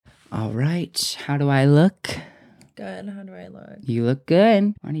All right. How do I look? Good. How do I look? You look good.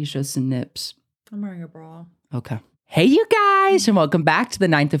 Why don't you show some nips? I'm wearing a bra. Okay. Hey, you guys, and welcome back to the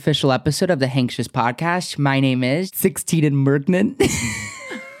 9th official episode of the Hangxious podcast. My name is 16 and Merkman.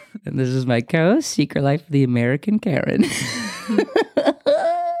 And this is my co-host, Secret Life of the American Karen.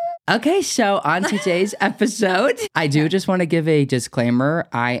 Okay, so on today's episode, I do just want to give a disclaimer.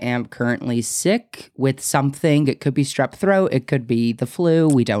 I am currently sick with something. It could be strep throat. It could be the flu.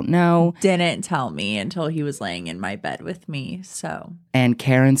 We don't know. Didn't tell me until he was laying in my bed with me, so. And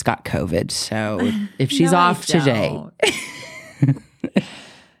Karen's got COVID, so if she's No, off today.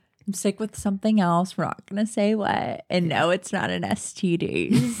 I'm sick with something else. We're not going to say what. And no, it's not an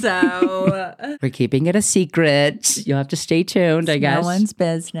STD. So We're keeping it a secret. You'll have to stay tuned, I guess. No one's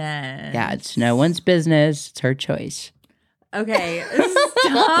business. Yeah, it's no one's business. It's her choice. Okay,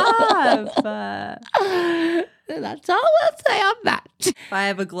 stop. That's all we'll say on that. If I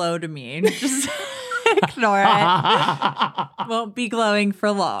have a glow to me, just ignore it. Won't be glowing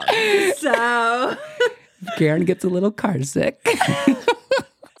for long. So Karen gets a little car sick.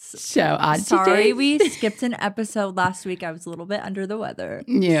 So on sorry we skipped an episode last week. I was a little bit under the weather.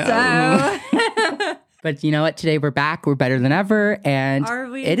 Yeah. So But you know what? Today we're back. We're better than ever. And are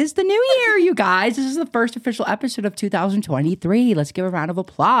we? It is the new year, you guys. This is the first official episode of 2023. Let's give a round of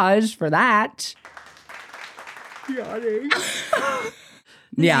applause for that. Yawning.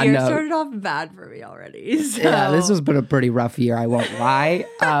 Yeah, year no. started off bad for me already. So. Yeah, this has been a pretty rough year. I won't lie.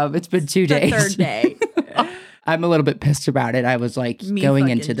 It's been 2 days. The third day. I'm a little bit pissed about it. I was like, Me going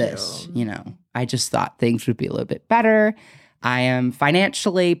fucking into this, too. you know, I just thought things would be a little bit better. I am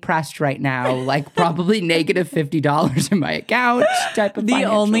financially pressed right now, like probably negative $50 in my account type of The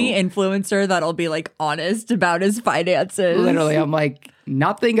financial. only influencer that'll be like honest about his finances. Literally, I'm like,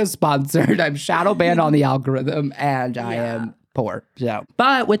 nothing is sponsored. I'm shadow banned on the algorithm and I am poor. So,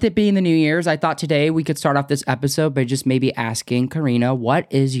 but with it being the New Year's, I thought today we could start off this episode by just maybe asking Karina, what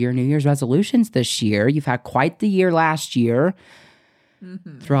is your New Year's resolutions this year? You've had quite the year last year.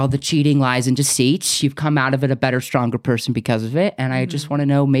 Through all the cheating, lies, and deceit, you've come out of it a better, stronger person because of it. And I just want to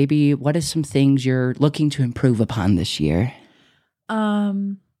know maybe what is some things you're looking to improve upon this year? I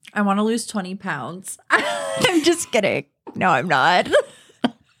want to lose 20 pounds. I'm just kidding. No, I'm not.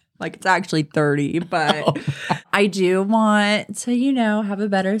 Like it's actually 30, but I do want to, you know, have a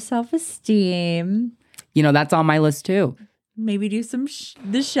better self-esteem. You know, that's on my list too. Maybe do some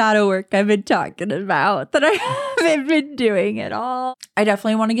the shadow work I've been talking about that I haven't been doing at all. I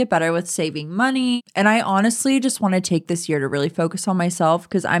definitely want to get better with saving money. And I honestly just want to take this year to really focus on myself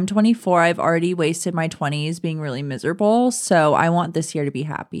because I'm 24. I've already wasted my 20s being really miserable. So I want this year to be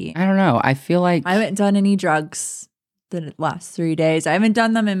happy. I don't know. I feel like I haven't done any drugs the last 3 days. I haven't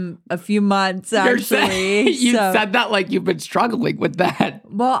done them in a few months, actually. You said that like you've been struggling with that.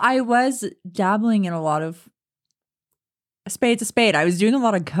 Well, I was dabbling in a lot of a spade's a spade. I was doing a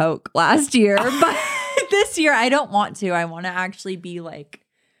lot of coke last year, but this year I don't want to. I want to actually be like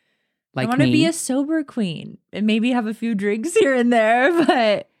I want to be a sober queen and maybe have a few drinks here and there,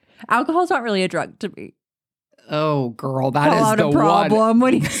 but alcohol's not really a drug to me. Oh, girl, that Call is out the a problem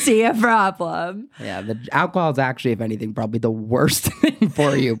one. when you see a problem. Yeah, the alcohol is actually, if anything, probably the worst thing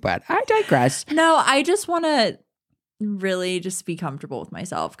for you, but I digress. No, I just want to really just be comfortable with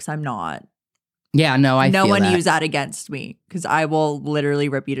myself because I'm not. Yeah, no, I no feel one that. use that against me because I will literally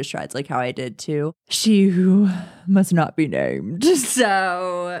rip you to shreds like how I did to she who must not be named.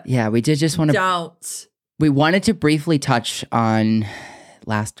 So Yeah, we did just want to. don't. We wanted to briefly touch on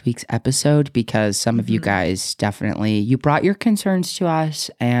last week's episode because some of you guys definitely, you brought your concerns to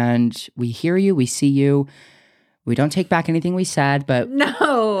us and we hear you, we see you. We don't take back anything we said, but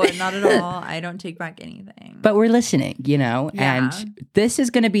No, not at all. I don't take back anything. but we're listening, you know, Yeah. and this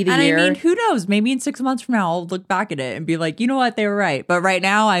is going to be the and year. I mean, who knows? Maybe in 6 months from now, I'll look back at it and be like, you know what? They were right. But right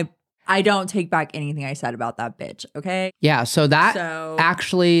now, I don't take back anything I said about that bitch. Okay. Yeah, so that So-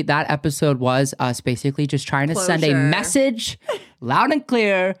 actually, that episode was us basically just trying to send a Closure. message loud and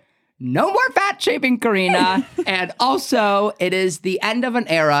clear. No more fat shaming, Karina. And also, it is the end of an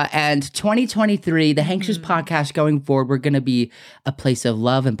era. And 2023, the Hangxious podcast going forward, we're going to be a place of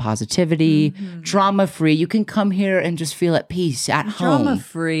love and positivity, drama free. You can come here and just feel at peace at home. Drama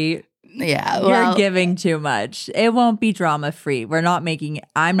free. Yeah, You're well, giving too much. It won't be drama free. I'm not making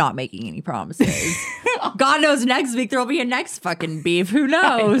any promises. God knows next week there'll be a next fucking beef. Who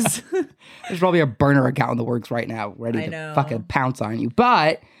knows? there's probably a burner account in the works right now, ready I to know. fucking pounce on you.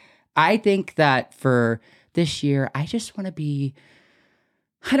 But I think that for this year, I just want to be,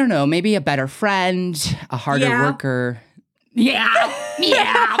 I don't know, maybe a better friend, a harder Yeah. worker. Yeah.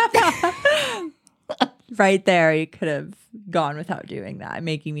 Yeah. Right there, you could have gone without doing that,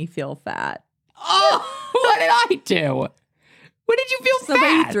 making me feel fat. Oh, what did I do? When did you feel Just the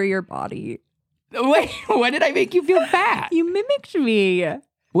way you fat? threw your body. Wait, when did I make you feel fat? You mimicked me.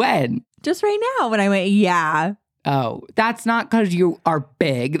 When? Just right now when I went, yeah. Oh, that's not because you are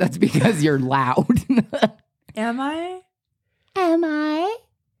big. That's because you're loud. Am I? Am I?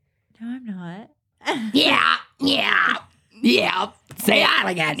 No, I'm not. Yeah. Say that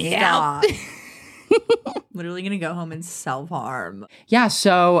again. Yeah. Stop. Literally gonna go home and self-harm. Yeah,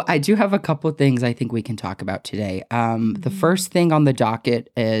 so I do have a couple of things I think we can talk about today. The first thing on the docket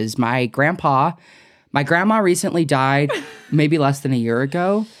is my grandma recently died maybe less than a year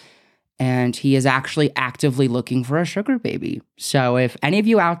ago, and he is actually actively looking for a sugar baby. So if any of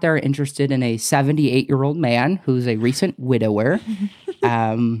you out there are interested in a 78-year-old man who's a recent widower,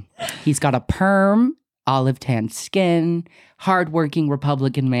 he's got a perm, olive tan skin, hardworking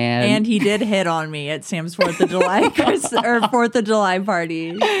Republican man. And he did hit on me at Sam's 4th of July or 4th of July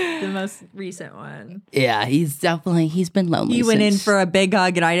party, the most recent one. Yeah, he's been lonely. He went in for a big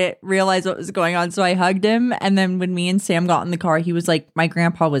hug and I didn't realize what was going on, so I hugged him. And then when me and Sam got in the car, he was like, my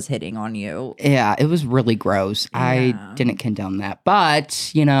grandpa was hitting on you. Yeah, it was really gross. Yeah. I didn't condone that.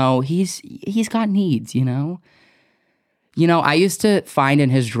 But, you know, he's got needs, you know? You know, I used to find in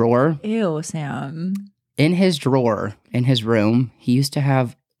his drawer. Ew, Sam. In his drawer, in his room, he used to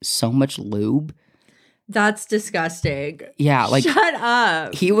have so much lube. That's disgusting. Yeah, like shut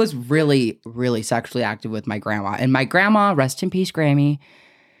up. He was really, really sexually active with my grandma. And my grandma, rest in peace, Grammy.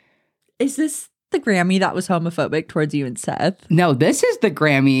 Is this the Grammy that was homophobic towards you and Seth? No, this is the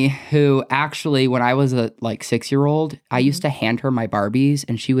Grammy who actually, when I was a 6-year-old, I used to hand her my Barbies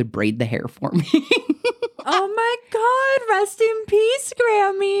and she would braid the hair for me. Oh my God, rest in peace,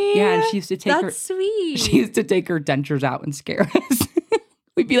 Grammy. Yeah, and she used to take That's sweet. She used to take her dentures out and scare us.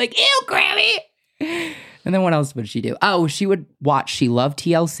 We'd be like, ew, Grammy. And then what else would she do? Oh, she would watch. She loved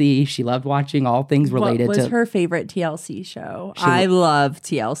TLC. She loved watching all things related to. What was her favorite TLC show? I love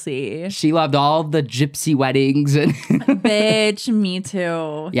TLC. She loved all the gypsy weddings. And Bitch, me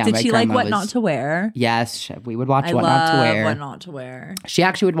too. Yeah, Did my she like grandma What was- Not to Wear? Yes, we would watch I What love Not to Wear. What Not to Wear. She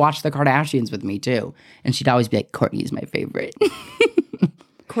actually would watch the Kardashians with me too. And she'd always be like, Courtney's my favorite.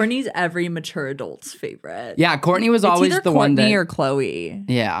 Courtney's every mature adult's favorite. Yeah, Courtney was always either the one that. Courtney or Chloe.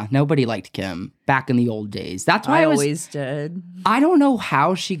 Yeah, nobody liked Kim back in the old days. That's why I always did. I don't know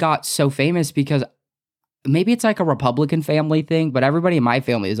how she got so famous because maybe it's like a Republican family thing, but everybody in my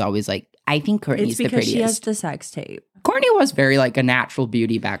family is always like, I think Courtney's It's the because prettiest. she has the sex tape. Courtney was very like a natural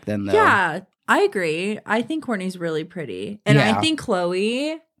beauty back then, though. Yeah, I agree. I think Courtney's really pretty. And Yeah. I think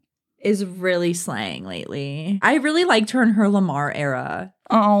Chloe is really slaying lately. I really liked her in her Lamar era.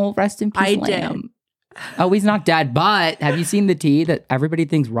 Oh, rest in peace, I Lamb. Oh, he's not dead, but have you seen the tea that everybody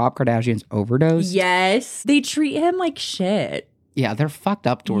thinks Rob Kardashian's overdosed? Yes. They treat him like shit. Yeah, they're fucked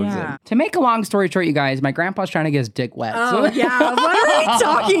up towards Yeah. him. To make a long story short, you guys, my grandpa's trying to get his dick wet. Oh, yeah. What are we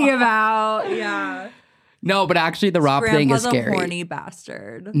talking about? Yeah. No, but actually the Rob thing is Grandpa's a scary. horny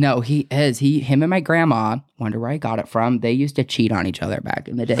bastard. No, he is. Him and my grandma, wonder where I got it from. They used to cheat on each other back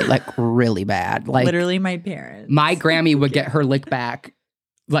in the day, like really bad. Like Literally my parents. my Grammy would get her lick back,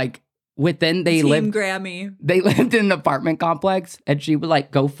 like within Team lived Grammy. in an apartment complex, and she would like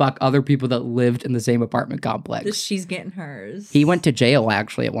go fuck other people that lived in the same apartment complex. She's getting hers. He went to jail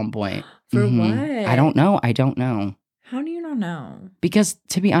actually at one point. For Mhm. what? I don't know. How do you not know? Because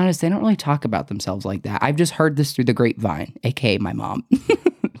to be honest, they don't really talk about themselves like that. I've just heard this through the grapevine, aka my mom.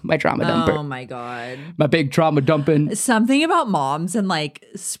 My trauma dumper. Oh my God. My big trauma dumping. Something about moms and like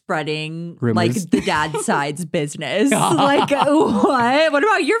spreading Rumors. like the dad side's business. Like what? What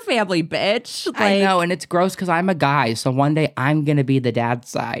about your family, bitch? Like, I know, and it's gross because I'm a guy, so one day I'm gonna be the dad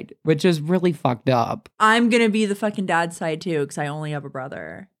side, which is really fucked up. I'm gonna be the fucking dad side too because I only have a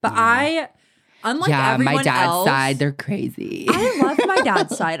brother. But unlike yeah, everyone my dad's else, side, they're crazy. I love my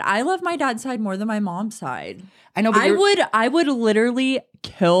dad's side. I love my dad's side more than my mom's side. I know, but I would literally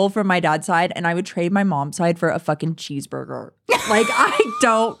kill for my dad's side and I would trade my mom's side for a fucking cheeseburger. Like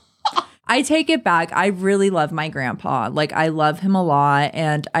I take it back. I really love my grandpa. Like I love him a lot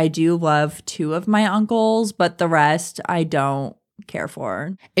and I do love 2 of my uncles, but the rest I don't care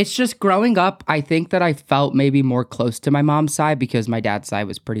for. It's just growing up, I think that I felt maybe more close to my mom's side because my dad's side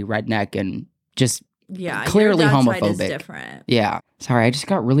was pretty redneck and just Yeah, clearly your dad's side homophobic. is different. Yeah. Sorry, I just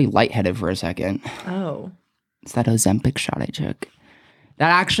got really lightheaded for a second. Oh. It's that Ozempic shot I took.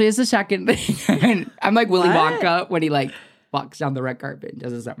 That actually is the second thing. I'm like Willy What? Wonka when he like walks down the red carpet and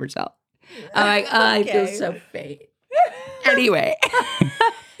does a somersault. I'm like, oh, I feel Okay. so faint. Anyway.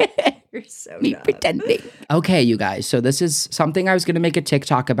 You're so Me dumb. pretending. Okay, you guys. So this is something I was going to make a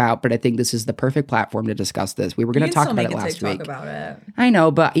TikTok about, but I think this is the perfect platform to discuss this. We were going to talk about it last week. About it. I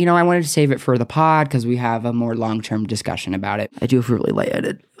know, but I wanted to save it for the pod because we have a more long-term discussion about it. I do feel really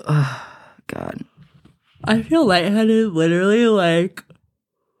lightheaded. Oh, God. I feel lightheaded literally like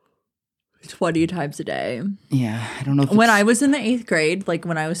 20 times a day. Yeah, I don't know if when I was in the 8th grade, like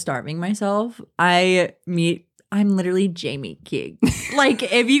when I was starving myself, I'm literally Jamie King. Like,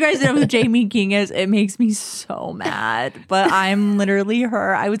 if you guys know who Jamie King is, it makes me so mad. But I'm literally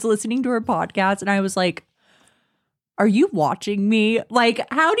her. I was listening to her podcast and I was like, are you watching me? Like,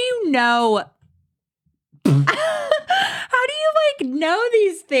 how do you know? How do you know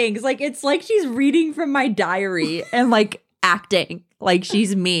these things? Like, it's like she's reading from my diary and like acting like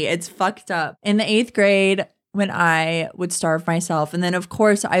she's me. It's fucked up. In the 8th grade, when I would starve myself, and then of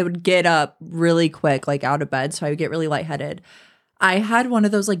course I would get up really quick, like out of bed, so I would get really lightheaded. I had one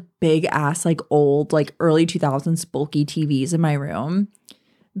of those like big ass, like old, like early 2000s bulky TVs in my room.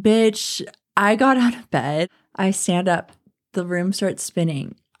 Bitch, I got out of bed. I stand up. The room starts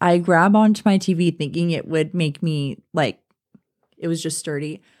spinning. I grab onto my TV thinking it would make me like, it was just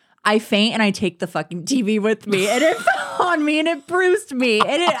sturdy. I faint and I take the fucking TV with me and it fell on me and it bruised me.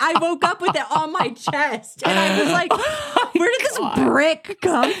 And I woke up with it on my chest. And I was like, where did this brick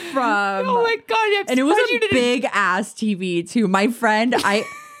come from? Oh my God. And it was a big ass TV too. My friend,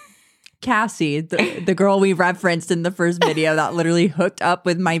 Cassie, the girl we referenced in the first video that literally hooked up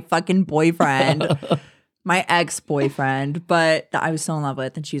with my fucking boyfriend. My ex-boyfriend, but that I was still in love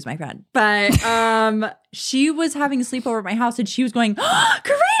with, and she was my friend. But she was having a sleepover at my house, and she was going, oh,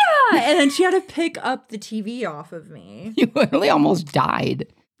 Karina! And then she had to pick up the TV off of me. You literally almost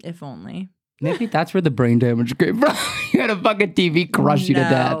died. If only. Maybe that's where the brain damage came from. You had a fucking TV crush you to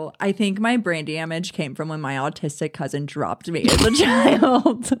death. No, I think my brain damage came from when my autistic cousin dropped me as a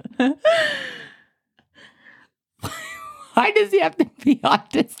child. Why does he have to be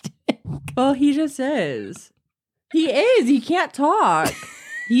autistic? Well, he just is. He is. He can't talk.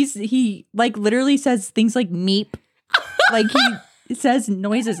 He like literally says things like meep. Like he says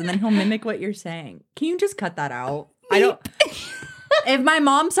noises and then he'll mimic what you're saying. Can you just cut that out? I don't. If my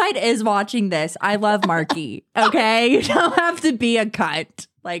mom's side is watching this, I love Marky. Okay, you don't have to be a cunt.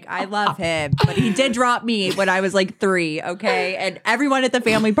 Like, I love him, but he did drop me when I was like 3. Okay, and everyone at the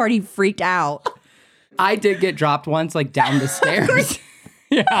family party freaked out. I did get dropped once, like down the stairs.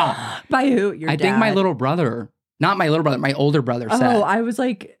 Yeah. By who? Your I dad? think my little brother. Not my little brother, my older brother said. Oh, I was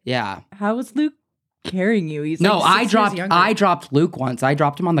like, yeah. How was Luke carrying you? He's no, like 6 years younger. I dropped Luke once. I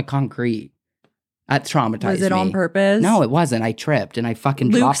dropped him on the concrete. That traumatized me. Was it on purpose? No, it wasn't. I tripped and I fucking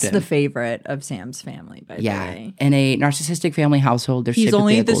dropped him. Luke's the favorite of Sam's family, by the way. In a narcissistic family household, there's he's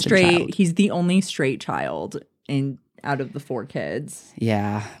only a the golden straight. child. He's the only straight child out of the 4 kids.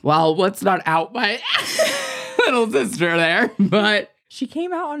 Yeah. Well, let's not out my little sister there, but she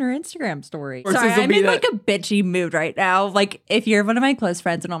came out on her Instagram story. Or Sorry, I'm in that- like a bitchy mood right now. Like, if you're one of my close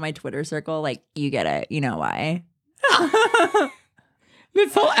friends and on my Twitter circle, like, you get it. You know why.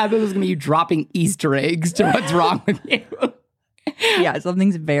 This whole episode is going to be you dropping Easter eggs to what's wrong with you. Yeah,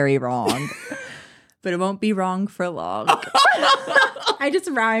 something's very wrong. But it won't be wrong for long. I just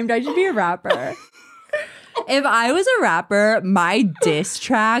rhymed. I should be a rapper. If I was a rapper, my diss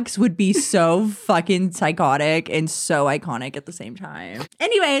tracks would be so fucking psychotic and so iconic at the same time.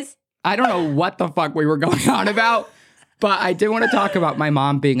 Anyways. I don't know what the fuck we were going on about, but I did want to talk about my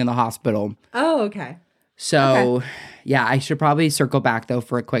mom being in the hospital. Oh, okay. So, yeah, I should probably circle back, though,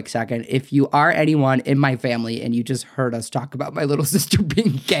 for a quick second. If you are anyone in my family and you just heard us talk about my little sister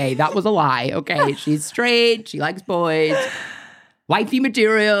being gay, that was a lie, okay? She's straight. She likes boys. Wifey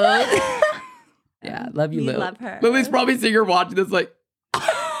material. Yeah, love you, We Lil. love her. Lily's probably sitting here watching this like,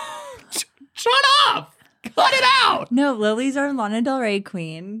 shut up. Cut it out. No, Lily's our Lana Del Rey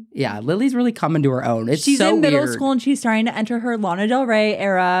queen. Yeah, Lily's really coming to her own. It's She's so in middle weird. school and she's trying to enter her Lana Del Rey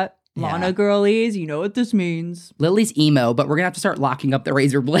era. Yeah. Lana girlies, you know what this means. Lily's emo, but we're going to have to start locking up the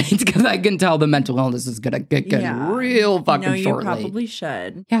razor blades because I can tell the mental illness is going to get real fucking no, you shortly. probably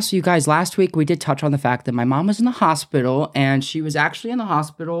should. Yeah, so you guys, last week we did touch on the fact that my mom was in the hospital, and she was actually in the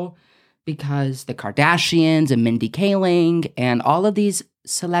hospital because the Kardashians and Mindy Kaling and all of these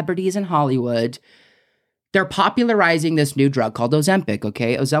celebrities in Hollywood, they're popularizing this new drug called Ozempic,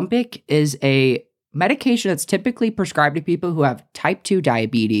 okay? Ozempic is a medication that's typically prescribed to people who have type 2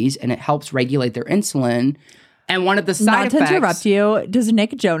 diabetes, and it helps regulate their insulin. And one of the side effects... Not to interrupt you, does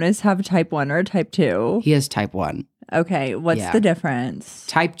Nick Jonas have type 1 or type 2? He has type 1. Okay, what's the difference?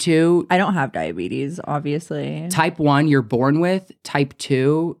 Type 2... I don't have diabetes, obviously. Type 1 you're born with. Type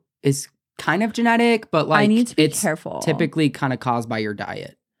 2 is kind of genetic, but like I need to be it's careful. typically kind of caused by your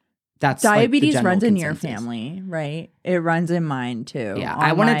diet. That's diabetes like runs in your consensus. family, right? It runs in mine too. Yeah, on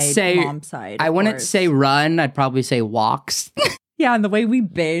I wouldn't my say mom's side. I of wouldn't course. say run. I'd probably say walks. Yeah, and the way we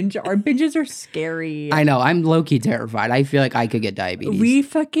binge, our binges are scary. I know. I'm low-key terrified. I feel like I could get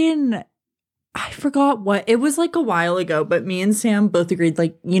diabetes. I forgot what it was like a while ago, but me and Sam both agreed,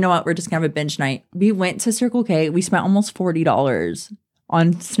 like, you know what, we're just gonna have a binge night. We went to Circle K. We spent almost $40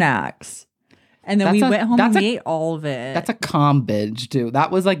 on snacks. And then we went home and we ate all of it. That's a calm binge, too.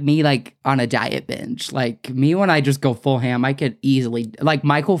 That was like me, like, on a diet binge. Like, me when I just go full ham, I could easily... Like,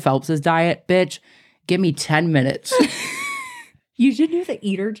 Michael Phelps's diet, bitch, give me 10 minutes. You should do the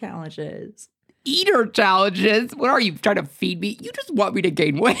eater challenges. Eater challenges? What are you, trying to feed me? You just want me to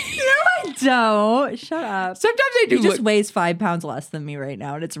gain weight. No, I don't. Shut up. Sometimes I do. He just weighs 5 pounds less than me right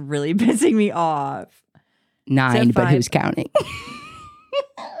now, and it's really pissing me off. 9, but who's counting?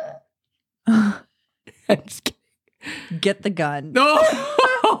 I'm just kidding. Get the gun. No.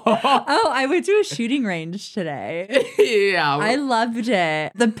 Oh, I went to a shooting range today. Yeah. I loved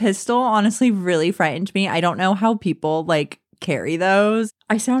it. The pistol honestly really frightened me. I don't know how people like carry those.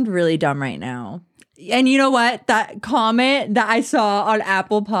 I sound really dumb right now. And you know what? That comment that I saw on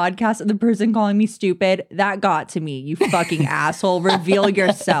Apple Podcasts of the person calling me stupid, that got to me. You fucking asshole. Reveal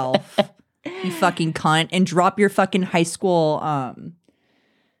yourself. You fucking cunt. And drop your fucking high school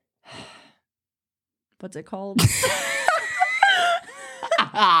what's it called? Think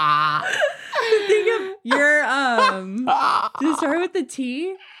of your does it start with the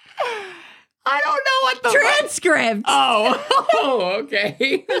T? I don't know what the transcript. Oh,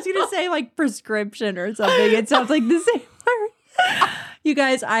 okay. I was gonna say like prescription or something. It sounds like the same word. You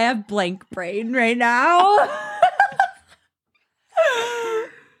guys, I have blank brain right now.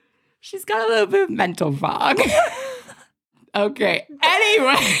 She's got a little bit of mental fog. Okay.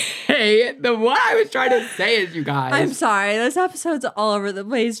 Anyway, what I was trying to say is, you guys. I'm sorry. This episode's all over the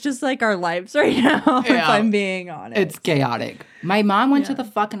place, just like our lives right now, if I'm being honest. It's chaotic. My mom went to the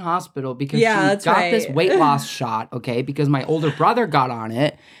fucking hospital because she got this weight loss shot, okay? Because my older brother got on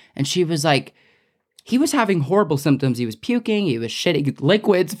it, and she was like, he was having horrible symptoms. He was puking. He was shitting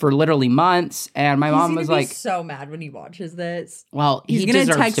liquids for literally months. And my mom was like, so mad when he watches this. Well, he's going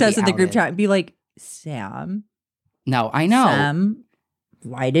to text us in the group chat and be like, Sam. No, I know. Sam,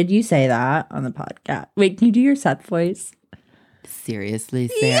 why did you say that on the podcast? Wait, can you do your Seth voice? Seriously,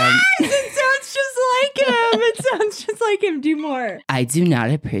 Sam? Yes, it sounds just like him. It sounds just like him. Do more. I do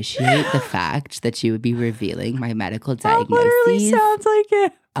not appreciate the fact that you would be revealing my medical That literally diagnoses sounds like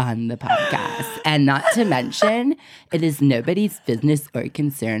him. on the podcast. And not to mention, it is nobody's business or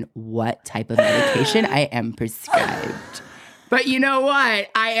concern what type of medication I am prescribed. But you know what?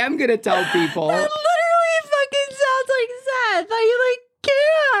 I am going to tell people. That literally fucking sounds like Seth. I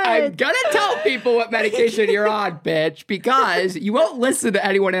can't. I'm going to tell people what medication you're on, bitch, because you won't listen to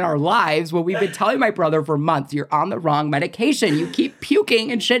anyone in our lives when we've been telling my brother for months, you're on the wrong medication. You keep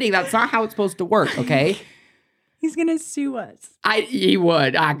puking and shitting. That's not how it's supposed to work, okay? He's going to sue us. He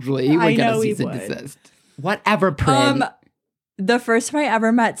would, actually. He would get a cease and desist. Whatever, Prim. The first time I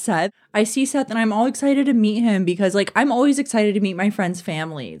ever met Seth, I see Seth and I'm all excited to meet him because, like, I'm always excited to meet my friends'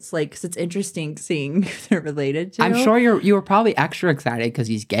 families. Like, because it's interesting seeing who they're related to. I'm sure you were probably extra excited because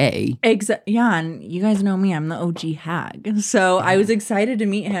he's gay. Yeah, and you guys know me. I'm the OG hag. So I was excited to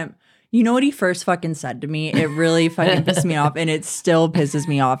meet him. You know what he first fucking said to me? It really fucking pissed me off, and it still pisses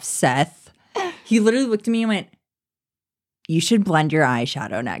me off. Seth. He literally looked at me and went, "You should blend your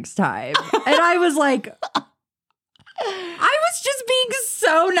eyeshadow next time." And I was like... I was just being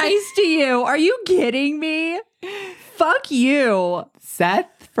so nice to you. Are you kidding me? Fuck you.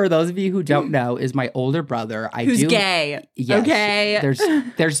 Seth, for those of you who don't know, is my older brother. Who's gay. Yes. Okay.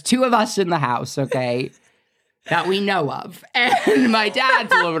 There's 2 of us in the house, okay, that we know of. And my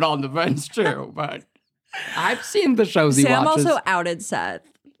dad's living on the fence too, but I've seen the shows he Sam watches. also outed Seth.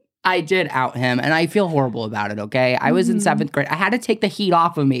 I did out him, and I feel horrible about it, okay? I was in 7th grade. I had to take the heat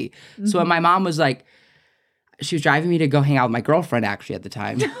off of me. So when my mom was like, she was driving me to go hang out with my girlfriend, actually, at the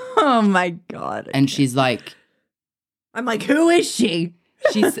time. Oh, my God. And she's like... I'm like, who is she?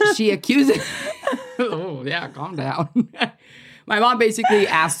 She accuses... Oh, yeah, calm down. My mom basically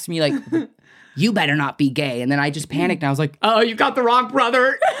asks me, like, you better not be gay. And then I just panicked, and I was like, oh, you got the wrong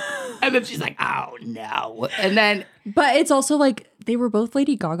brother. And then she's like, oh, no. And then... But it's also like, they were both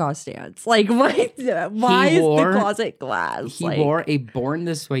Lady Gaga stans. Like, why is the closet glass? He wore a Born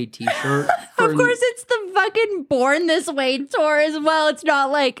This Way t-shirt. Of course, it's the fucking Born This Way tour as well. It's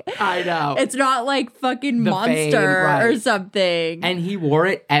not like... I know. It's not like fucking The Monster fame, right. or something. And he wore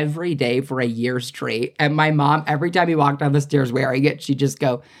it every day for a year straight. And my mom, every time he walked down the stairs wearing it, she'd just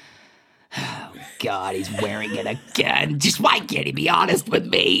go... Oh, God, he's wearing it again. Just why can't he be honest with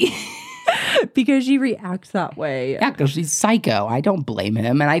me? Because she reacts that way. Yeah, because she's psycho. I don't blame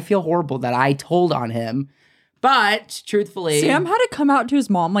him, and I feel horrible that I told on him. But truthfully, Sam had to come out to his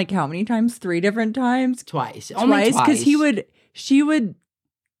mom like how many times? 3 different times? Twice. Only twice. Because she would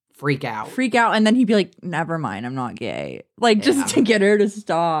freak out. And then he'd be like, never mind, I'm not gay. Like, just to get her to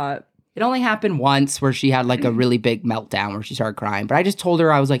stop. It only happened once where she had like a really big meltdown where she started crying. But I just told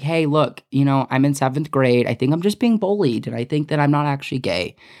her, I was like, hey, look, I'm in 7th grade. I think I'm just being bullied. And I think that I'm not actually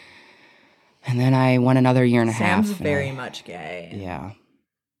gay. And then I went another year and a half. Sam's very much gay. Yeah.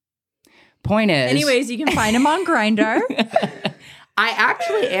 Point is. Anyways, you can find him on Grindr. I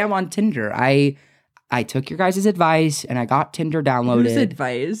actually am on Tinder. I took your guys' advice and I got Tinder downloaded. Whose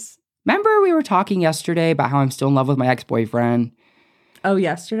advice? Remember we were talking yesterday about how I'm still in love with my ex-boyfriend? Oh,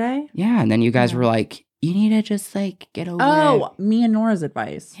 yesterday? Yeah, and then you guys were like, you need to just like get over it. Oh, me and Nora's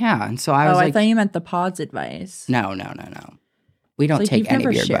advice. Yeah, and so I was like. I thought you meant the pod's advice. No. We don't take any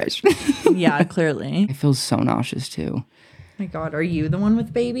of your advice. Yeah, clearly. I feel so nauseous too. My God, are you the one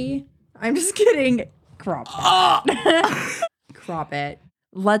with baby? I'm just kidding. Crop it. Crop it.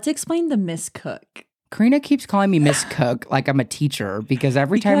 Let's explain the Miss Cook. Karina keeps calling me Miss Cook like I'm a teacher because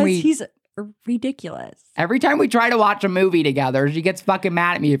he's ridiculous. Every time we try to watch a movie together, she gets fucking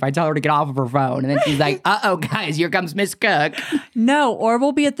mad at me if I tell her to get off of her phone. And then she's like, uh-oh, guys, here comes Miss Cook. No, or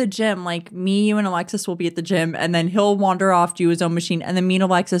we'll be at the gym. Like, me, you, and Alexis will be at the gym. And then he'll wander off, do his own machine. And then me and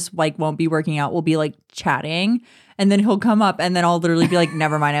Alexis, like, won't be working out. We'll be, like, chatting. And then he'll come up. And then I'll literally be like,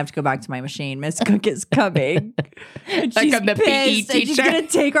 never mind, I have to go back to my machine. Miss Cook is coming. And like she's I'm the PE teacher. And she's going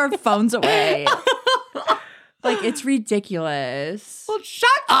to take our phones away. Like, it's ridiculous. Well, shut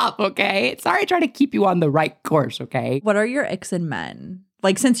up, okay? Sorry, I try to keep you on the right course, okay? What are your icks in men?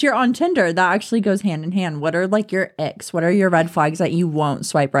 Like, since you're on Tinder, that actually goes hand in hand. What are, like, your icks? What are your red flags that you won't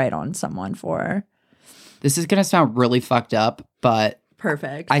swipe right on someone for? This is going to sound really fucked up, but...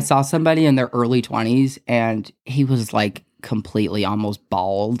 Perfect. I saw somebody in their early 20s, and he was, like, completely almost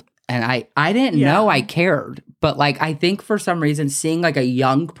bald. And I didn't know I cared. But, like, I think for some reason, seeing, like, a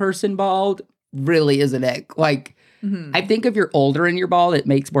young person bald... really is an ick. Like, I think if you're older and you're bald, it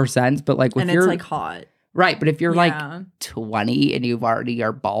makes more sense. But like, it's like hot, right? But if you're like 20 and you've already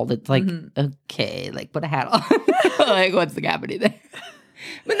are bald, it's like okay, like put a hat on. Like, what's the happening there?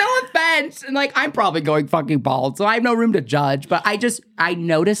 But no offense, and like I'm probably going fucking bald, so I have no room to judge. But I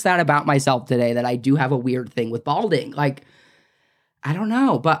noticed that about myself today that I do have a weird thing with balding. Like, I don't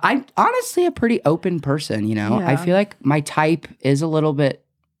know, but I'm honestly a pretty open person. Yeah. I feel like my type is a little bit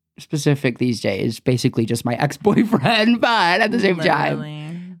specific these days, basically just my ex-boyfriend, but at the same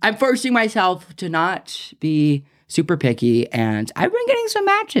time, I'm forcing myself to not be super picky, and I've been getting some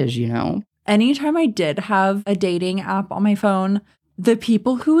matches, Anytime I did have a dating app on my phone, the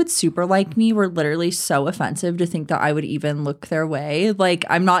people who would super like me were literally so offensive to think that I would even look their way. Like,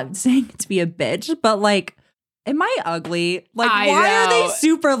 I'm not saying to be a bitch, but like, am I ugly? Like, why are they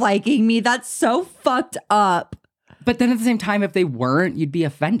super liking me? That's so fucked up. But then at the same time, if they weren't, you'd be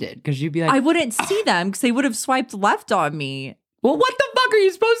offended because you'd be like... I wouldn't see them because they would have swiped left on me. Well, what the fuck are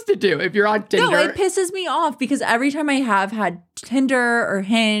you supposed to do if you're on Tinder? No, it pisses me off because every time I have had Tinder or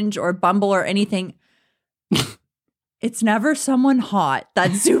Hinge or Bumble or anything, it's never someone hot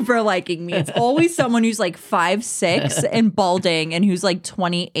that's super liking me. It's always someone who's like 5'6" and balding and who's like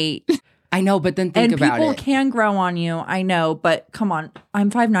 28. I know, but then think about it. And people can grow on you. I know, but come on. I'm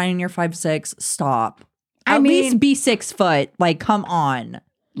 5'9" and you're 5'6". Stop. At least be 6 foot. Like, come on.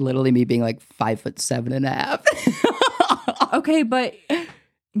 Literally me being like 5'7.5". Okay, but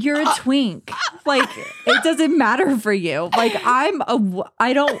you're a twink. Like, it doesn't matter for you. Like, I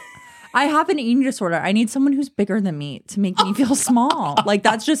have an eating disorder. I need someone who's bigger than me to make me feel small. Like,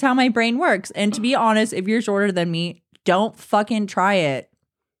 that's just how my brain works. And to be honest, if you're shorter than me, don't fucking try it.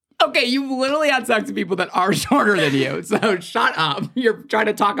 Okay, you've literally had sex with people that are shorter than you, so shut up. You're trying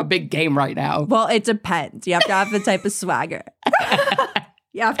to talk a big game right now. Well, it depends. You have to have the type of swagger.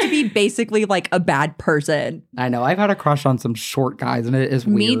 You have to be basically like a bad person. I know. I've had a crush on some short guys, and it is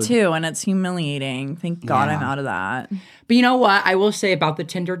weird. Me too, and it's humiliating. Thank God I'm out of that. But you know what? I will say about the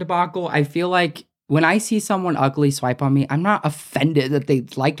Tinder debacle, I feel like when I see someone ugly swipe on me, I'm not offended that they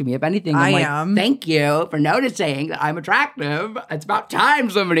liked me. If anything, I'm like, thank you for noticing that I'm attractive. It's about time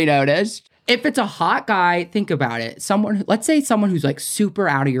somebody noticed. If it's a hot guy, think about it. Let's say someone who's like super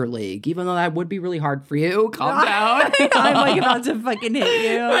out of your league, even though that would be really hard for you. Calm down. I'm like about to fucking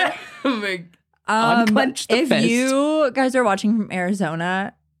hit you. Unclench the fist. If you guys are watching from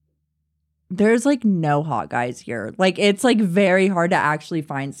Arizona, there's like no hot guys here. Like, it's like very hard to actually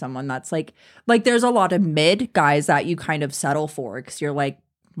find someone that's like there's a lot of mid guys that you kind of settle for because you're like,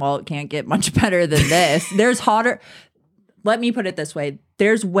 well, it can't get much better than this. There's hotter. Let me put it this way.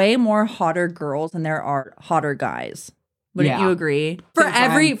 There's way more hotter girls than there are hotter guys. Wouldn't you agree? For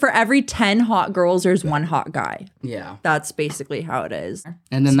every 10 hot girls, there's one hot guy. Yeah. That's basically how it is.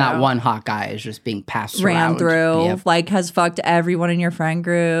 And then that one hot guy is just being passed ran around. through, Yep. like has fucked everyone in your friend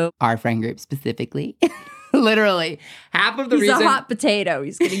group. Our friend group specifically. Literally. Half of the He's reason. a hot potato.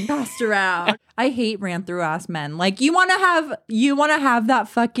 He's getting passed around. I hate ran through ass men. Like you want to have that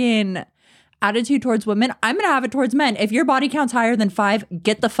fucking attitude towards women. I'm going to have it towards men. If your body count's higher than 5,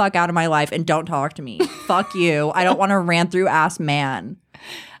 get the fuck out of my life and don't talk to me. Fuck you. I don't want to ran through ass man.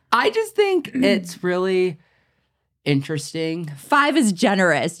 I just think it's really interesting. 5 is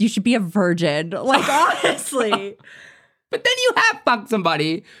generous. You should be a virgin. Like, honestly. But then you have fucked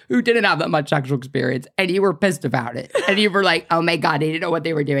somebody who didn't have that much sexual experience and you were pissed about it. And you were like, oh my God, they didn't know what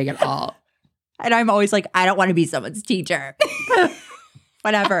they were doing at all. And I'm always like, I don't want to be someone's teacher.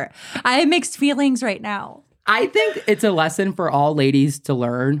 Whatever. I have mixed feelings right now. I think it's a lesson for all ladies to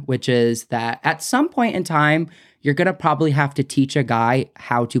learn, which is that at some point in time, you're going to probably have to teach a guy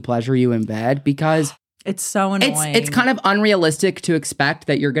how to pleasure you in bed because it's so annoying. It's kind of unrealistic to expect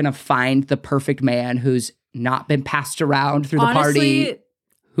that you're going to find the perfect man who's not been passed around through the party,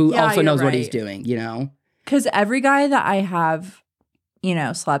 who also knows what he's doing, you know? Because every guy that I have,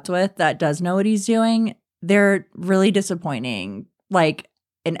 slept with that does know what he's doing, they're really disappointing. Like,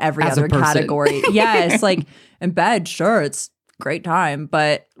 in every other category. Yes, like in bed, sure, it's a great time,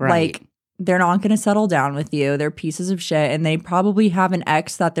 but like they're not going to settle down with you. They're pieces of shit and they probably have an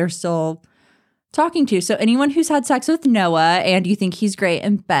ex that they're still talking to. So anyone who's had sex with Noah and you think he's great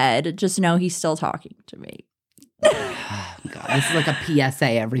in bed, just know he's still talking to me. Oh, God, this is like a PSA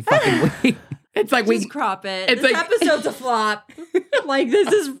every fucking week. It's like just crop it. This episode's a flop. Like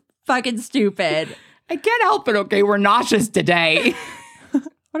this is fucking stupid. I can't help it, okay? We're nauseous today.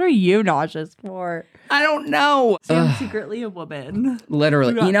 What are you nauseous for? I don't know. So I'm secretly a woman.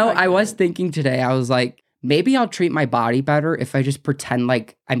 Literally. I was thinking today, I was like, maybe I'll treat my body better if I just pretend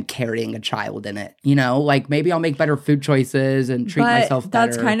like I'm carrying a child in it. Like maybe I'll make better food choices and treat myself better.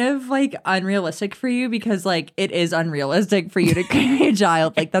 That's kind of like unrealistic for you because like it is unrealistic for you to carry a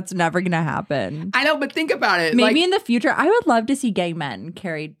child. Like that's never going to happen. I know, but think about it. Maybe in the future, I would love to see gay men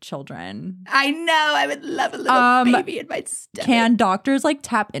carry children. I know. I would love a little baby in my stomach. Can doctors like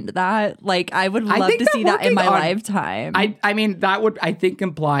tap into that? Like I would love to see that in my lifetime. I mean, that would, I think,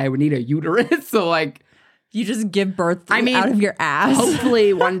 imply I would need a uterus. So like, you just give birth out of your ass.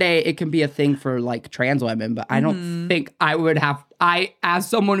 Hopefully one day it can be a thing for like trans women, but I don't think I would have, as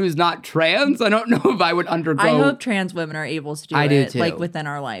someone who's not trans, I don't know if I would undergo. I hope trans women are able to do it too. Like within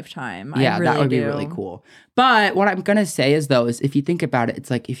our lifetime. Yeah, I really that would do. be really cool. But what I'm going to say is if you think about it,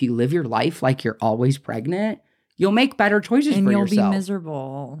 it's like if you live your life like you're always pregnant, you'll make better choices for yourself. And you'll be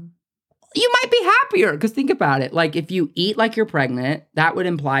miserable. You might be happier because think about it. Like if you eat like you're pregnant, that would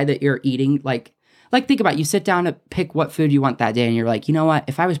imply that you're eating like think about it. You sit down to pick what food you want that day and you're like, you know what?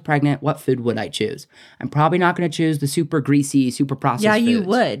 If I was pregnant, what food would I choose? I'm probably not going to choose the super greasy, super processed foods. You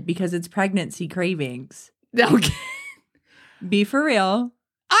would because it's pregnancy cravings. Okay. Be for real.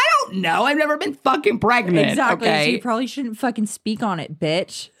 I don't know. I've never been fucking pregnant. Exactly. Okay? So you probably shouldn't fucking speak on it,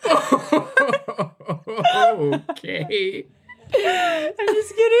 bitch. Okay. I'm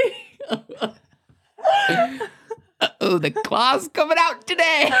just kidding. Uh-oh, the claw's coming out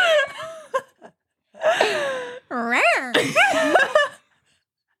today.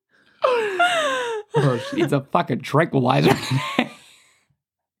 Oh, she needs a fucking tranquilizer today.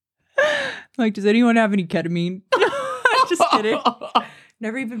 Like, does anyone have any ketamine? Just kidding.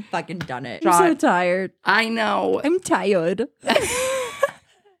 Never even fucking done it. I'm so tired. I know. I'm tired.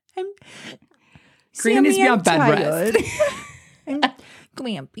 Karina needs to be on bed rest. I'm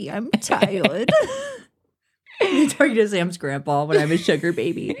glampy. I'm tired. I'm talking to Sam's grandpa when I'm a sugar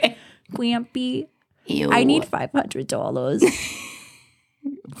baby. Glampy. Ew. I need $500. Can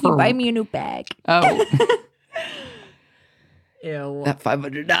you buy me a new bag? Oh. Ew. That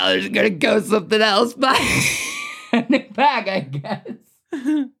 $500 is going to go something else. But a new bag, I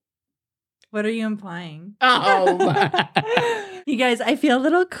guess. What are you implying? Oh. You guys, I feel a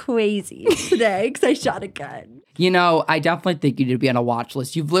little crazy today because I shot a gun. I definitely think you need to be on a watch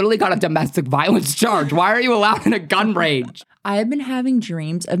list. You've literally got a domestic violence charge. Why are you allowed in a gun range? I have been having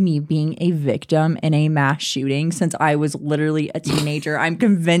dreams of me being a victim in a mass shooting since I was literally a teenager. I'm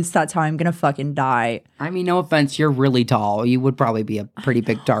convinced that's how I'm going to fucking die. I mean, no offense, you're really tall. You would probably be a pretty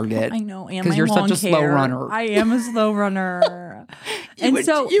big target. I know. And because you're such a slow runner. I am a slow runner.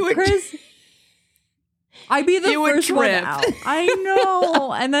 Chris, I'd be the first one out. I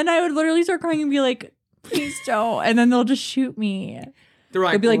know. And then I would literally start crying and be like, please don't. And then they'll just shoot me. They're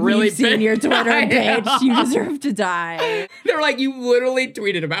like, they'd be like, really we've seen your Twitter, I know. bitch. You deserve to die. They're like, you literally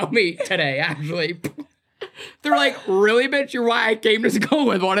tweeted about me today, actually. They're like, really, bitch? You're why I came to school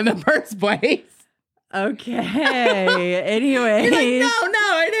with one in the first place. Okay. Anyways. You're like, no,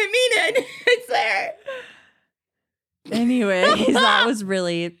 I didn't mean it. It's there. Anyways, that was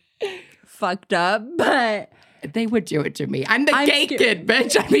really fucked up, but they would do it to me. I'm the gay scared. kid,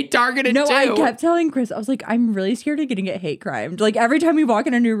 bitch. I'd be targeted too. I kept telling Chris, I was like, I'm really scared of getting hate crimed. Like every time we walk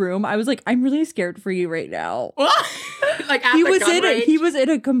in a new room, I was like, I'm really scared for you right now. Like at the gun range? He was in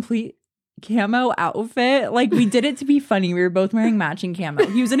a complete camo outfit. Like we did it to be funny. We were both wearing matching camo.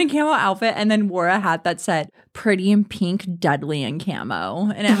 He was in a camo outfit and then wore a hat that said pretty in pink, deadly in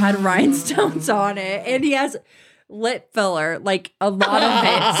camo. And it had rhinestones on it. And he has lip filler, like a lot of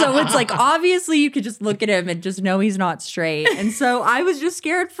it. So it's like, obviously you could just look at him and just know he's not straight. And so I was just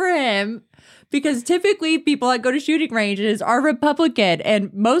scared for him because typically people that go to shooting ranges are Republican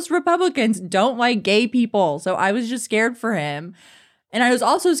and most Republicans don't like gay people. So I was just scared for him. And I was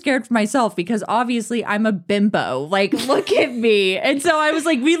also scared for myself because obviously I'm a bimbo. Like, look at me. And so I was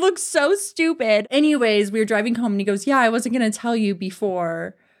like, we look so stupid. Anyways, we were driving home and he goes, yeah, I wasn't going to tell you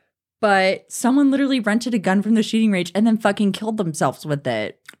before, but someone literally rented a gun from the shooting range and then fucking killed themselves with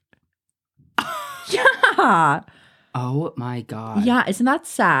it. Yeah. Oh my God. Yeah. Isn't that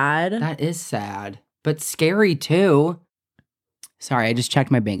sad? That is sad, but scary too. Sorry, I just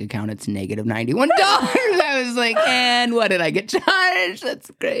checked my bank account. It's negative $91. I was like, and what did I get charged? That's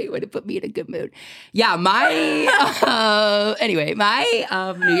great. Way to put me in a good mood. Yeah, my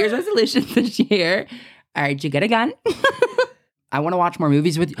New Year's resolution this year. All right, you get a gun. I want to watch more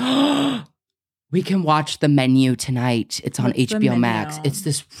movies with you. We can watch The Menu tonight. It's on HBO Max. It's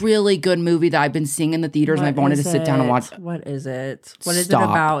this really good movie that I've been seeing in the theaters and I've wanted to sit down and watch. What is it? What is it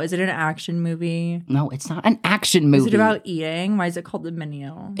about? Is it an action movie? No, it's not an action movie. Is it about eating? Why is it called The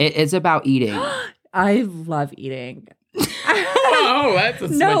Menu? It is about eating. I love eating. Oh, that's a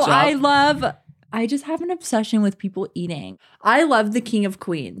switch up. I just have an obsession with people eating. I love The King of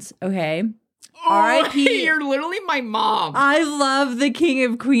Queens, okay? Oh, R.I.P. You're literally my mom. I love The King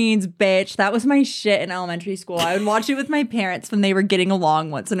of Queens, bitch. That was my shit in elementary school. I would watch it with my parents when they were getting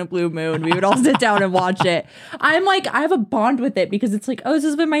along once in a blue moon. We would all sit down and watch it. I'm like, I have a bond with it because it's like, oh, this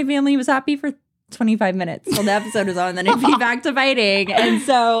is when my family was happy for 25 minutes till the episode was on, and then it'd be back to fighting. And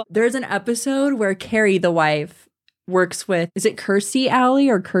so there's an episode where Carrie, the wife, works with, is it Kirstie Alley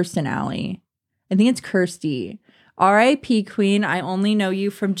or Kirsten Alley? I think it's Kirstie. R.I.P. Queen. I only know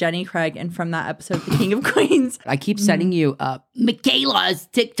you from Jenny Craig and from that episode, The King of Queens. I keep setting you up Michaela's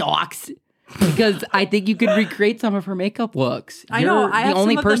TikToks because I think you could recreate some of her makeup looks. I know. You're the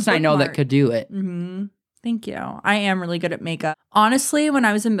only person I know that could do it. Mm-hmm. Thank you. I am really good at makeup. Honestly, when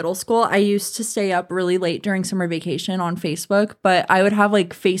I was in middle school, I used to stay up really late during summer vacation on Facebook, but I would have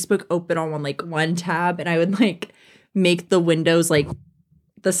like Facebook open on one tab and I would like make the windows like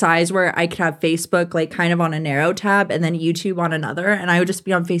the size where I could have Facebook like kind of on a narrow tab and then YouTube on another. And I would just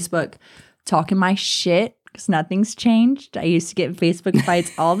be on Facebook talking my shit because nothing's changed. I used to get in Facebook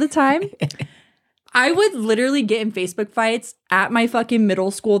fights all the time. I would literally get in Facebook fights at my fucking middle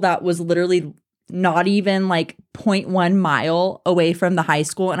school that was literally not even like 0.1 mile away from the high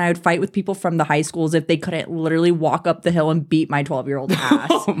school. And I would fight with people from the high schools if they couldn't literally walk up the hill and beat my 12-year-old ass.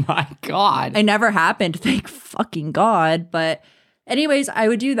 Oh my God. It never happened, thank fucking God. But anyways, I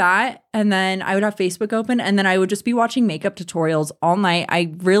would do that. And then I would have Facebook open and then I would just be watching makeup tutorials all night.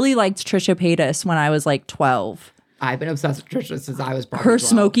 I really liked Trisha Paytas when I was like 12. I've been obsessed with Trisha since I was probably Her 12.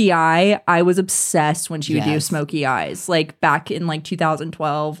 smoky eye, I was obsessed when she would do smoky eyes. Like back in like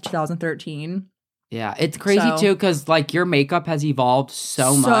 2012, 2013. Yeah, it's crazy too because like your makeup has evolved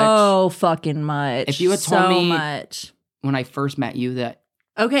so much. So fucking much. If you had told me much. When I first met you that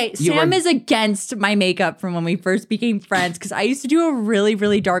okay, Sam is against my makeup from when we first became friends because I used to do a really,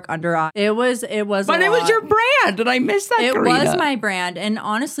 really dark under eye. It was. But it was your brand, and I miss that. It Karina. was my brand, and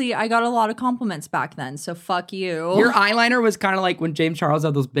honestly, I got a lot of compliments back then. So fuck you. Your eyeliner was kind of like when James Charles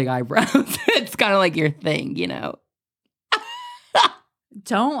had those big eyebrows. It's kind of like your thing, you know.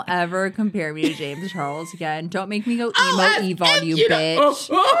 Don't ever compare me to James Charles again. Don't make me go emo Eve on you, bitch.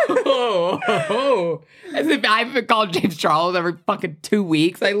 As if I haven't called James Charles every fucking 2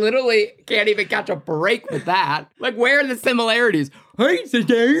 weeks. I literally can't even catch a break with that. Like, where are the similarities? Hey,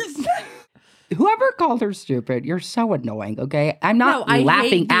 sisters. Whoever called her stupid, you're so annoying, okay? I'm not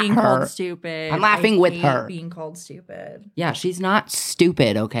laughing at her. Called stupid. I'm laughing with her. Being called stupid. Yeah, she's not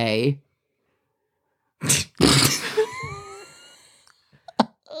stupid,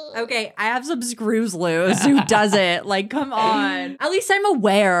 Okay, I have some screws loose. Who does it? Like, come on. At least I'm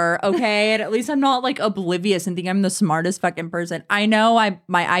aware, okay? And at least I'm not like oblivious and think I'm the smartest fucking person. I know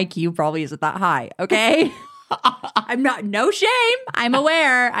my IQ probably isn't that high, okay? I'm not, no shame. I'm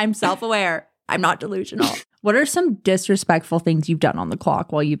aware. I'm self-aware. I'm not delusional. What are some disrespectful things you've done on the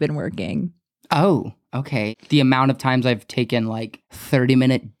clock while you've been working? Oh, okay. The amount of times I've taken like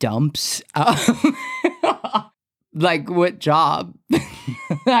 30-minute dumps. Like what job?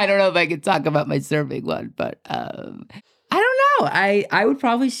 I don't know if I could talk about my serving one, but I don't know. I would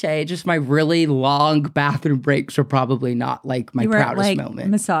probably say just my really long bathroom breaks are probably not like my proudest like, moment.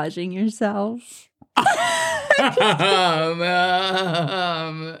 Massaging yourself.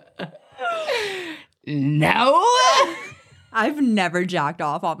 No. I've never jacked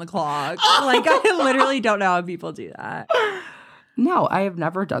off on the clock. Like, I literally don't know how people do that. No, I have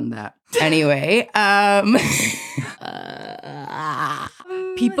never done that. Anyway,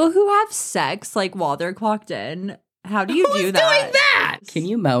 people who have sex like while they're clocked in, how do you do that? Who's doing that? Can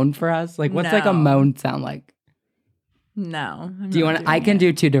you moan for us? Like, what's like a moan sound like? No. Do you want? I can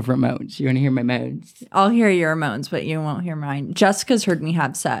do two different moans. You want to hear my moans? I'll hear your moans, but you won't hear mine. Jessica's heard me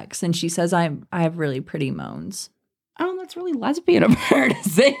have sex, and she says I have really pretty moans. Oh, that's really lesbian of her to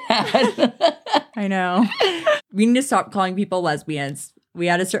say that. I know. We need to stop calling people lesbians. We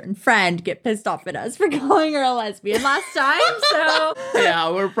had a certain friend get pissed off at us for calling her a lesbian last time, so... Yeah,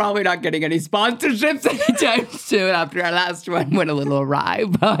 we're probably not getting any sponsorships anytime soon after our last one went a little awry,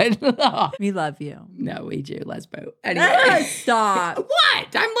 but... We love you. No, we do, lesbo. Anyway. Stop. What?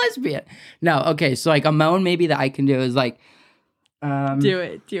 I'm lesbian. No, okay, so like a moan maybe that I can do is like... Do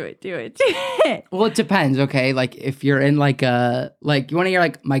it. Well, it depends, okay? Like if you're in like a... Like, you want to hear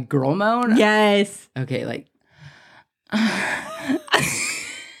like my girl moan? Yes. Okay, like...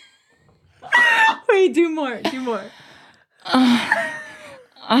 Wait, do more. More.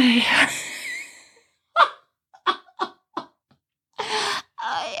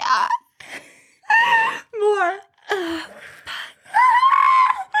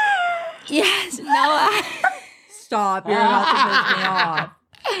 Yes, no. Stop. You're about to piss me off.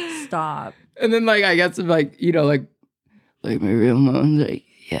 Stop. And then like, I guess like, you know, like my real moan's like,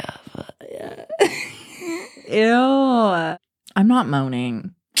 yeah, but yeah. Ew. I'm not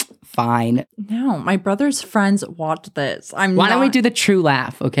moaning. Fine. No, my brother's friends watched this. Why don't we do the true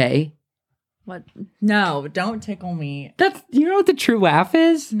laugh, okay? What? No, don't tickle me. That's, you know what the true laugh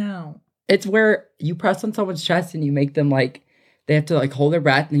is? No. It's where you press on someone's chest and you make them like, they have to like hold their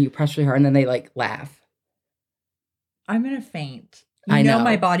breath and then you press really hard and then they like laugh. I'm gonna faint. I know.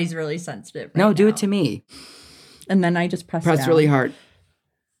 My body's really sensitive. No, do it to me. And then I just press down. Really hard.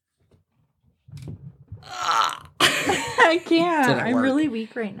 I can't. I'm really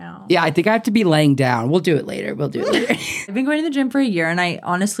weak right now. Yeah, I think I have to be laying down. We'll do it later. I've been going to the gym for a year, and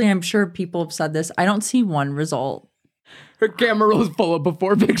I'm sure people have said this. I don't see one result. Her camera roll is full of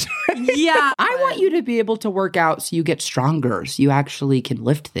before pictures. Yeah. I want you to be able to work out so you get stronger, so you actually can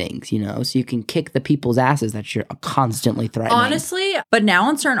lift things, you know, so you can kick the people's asses that you're constantly threatening. Honestly, but now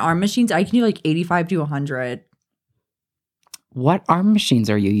on certain arm machines, I can do like 85 to 100. What arm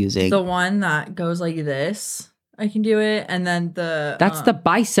machines are you using? The one that goes like this. I can do it. And then That's the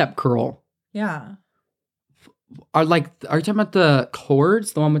bicep curl. Yeah. Are you talking about the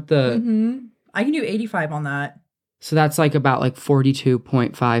cords? The one with the... Mm-hmm. I can do 85 on that. So that's like about like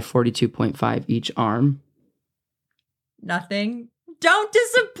 42.5 each arm. Nothing. Don't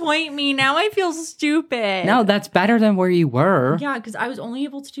disappoint me. Now I feel stupid. No, that's better than where you were. Yeah, because I was only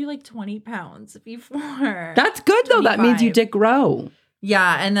able to do like 20 pounds before. That's good though. 25. That means you did grow.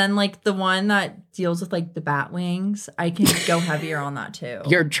 Yeah, and then like the one that deals with like the bat wings, I can go heavier on that too.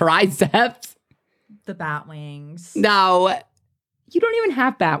 Your triceps? The bat wings. No. You don't even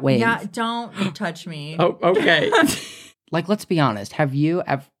have bat wings. Yeah, don't touch me. Oh, okay. Like, let's be honest. Have you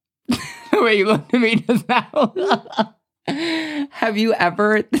ever... The way you looked at me just now. Have you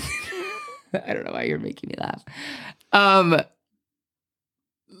ever... I don't know why you're making me laugh.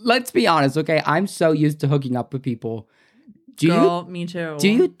 Let's be honest, okay? I'm so used to hooking up with people. Me too. Do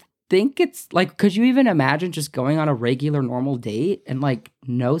you think it's like, could you even imagine just going on a regular normal date and like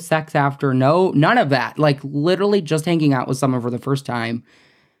no sex after, none of that, like literally just hanging out with someone for the first time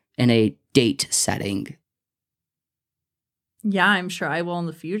in a date setting? Yeah, I'm sure I will in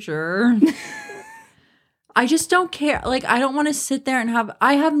the future. I just don't care. Like, I don't want to sit there and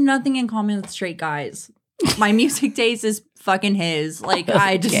I have nothing in common with straight guys. My music taste is fucking his. Like,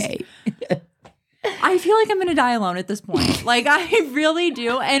 I feel like I'm going to die alone at this point. Like, I really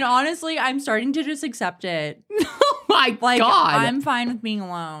do. And honestly, I'm starting to just accept it. my Like, God. I'm fine with being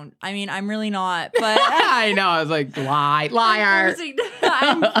alone. I mean, I'm really not, but I know. I was like, liar.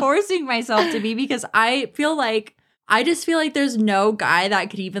 I'm forcing myself to be because I just feel like there's no guy that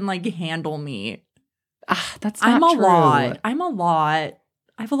could even like handle me. That's not true. I'm a lot.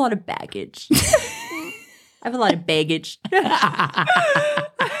 I have a lot of baggage. I have a lot of baggage.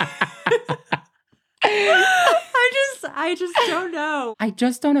 I just don't know. I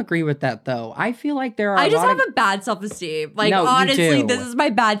just don't agree with that, though. I feel like there are I just have a bad self-esteem. Like, No, honestly, do. this is my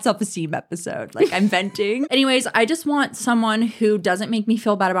bad self-esteem episode. Like, I'm venting. Anyways, I just want someone who doesn't make me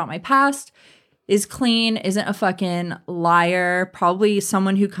feel bad about my past, is clean, isn't a fucking liar, probably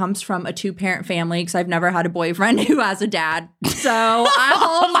someone who comes from a 2-parent family because I've never had a boyfriend who has a dad. So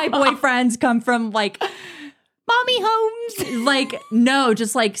all my boyfriends come from like mommy homes. Like, no,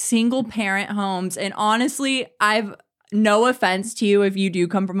 just like single parent homes. And honestly, no offense to you if you do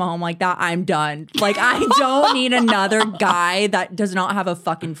come from a home like that, I'm done. Like, I don't need another guy that does not have a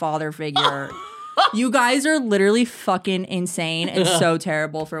fucking father figure. You guys are literally fucking insane and so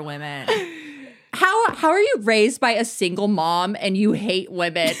terrible for women. How are you raised by a single mom and you hate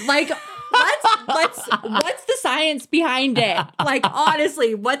women? Like, what's the science behind it? Like,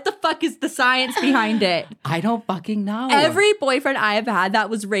 honestly, what the fuck is the science behind it? I don't fucking know. Every boyfriend I have had that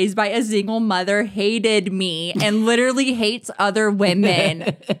was raised by a single mother hated me and literally hates other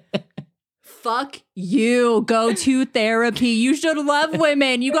women. Fuck you. Go to therapy. You should love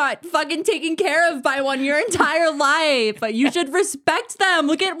women. You got fucking taken care of by one your entire life. But you should respect them.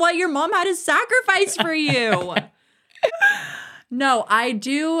 Look at what your mom had to sacrifice for you. No, I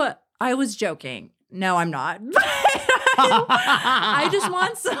do. I was joking. No, I'm not. I just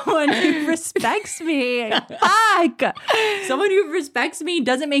want someone who respects me. Fuck. Someone who respects me,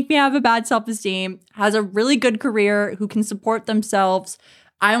 doesn't make me have a bad self-esteem, has a really good career, who can support themselves.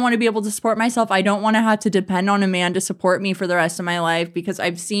 I want to be able to support myself. I don't want to have to depend on a man to support me for the rest of my life because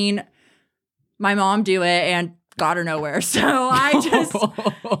I've seen my mom do it and got her nowhere. So I just,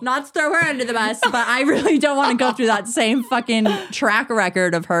 not to throw her under the bus, but I really don't want to go through that same fucking track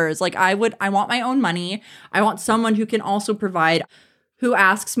record of hers. Like, I want my own money. I want someone who can also provide, who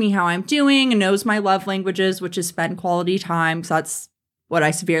asks me how I'm doing and knows my love languages, which is spend quality time, because that's what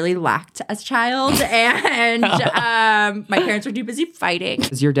I severely lacked as a child. And my parents were too busy fighting.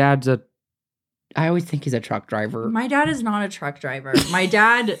 Is your dad's I always think he's a truck driver. My dad is not a truck driver. My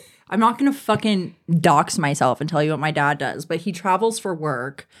dad, I'm not going to fucking dox myself and tell you what my dad does, but he travels for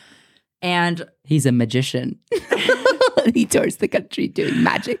work and he's a magician. He tours the country doing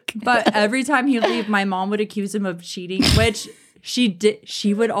magic. But every time he would leave, my mom would accuse him of cheating, which she did.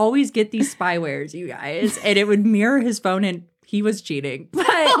 She would always get these spywares, you guys, and it would mirror his phone and he was cheating. But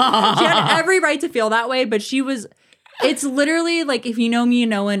she had every right to feel that way, but she was... It's literally like, if you know me and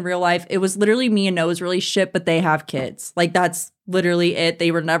Noah in real life, it was literally me and Noah's relationship, but they have kids. Like, that's literally it.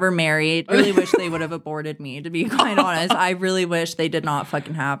 They were never married. I really wish they would have aborted me, to be quite honest. I really wish they did not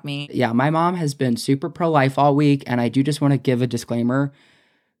fucking have me. Yeah, my mom has been super pro-life all week, and I do just want to give a disclaimer.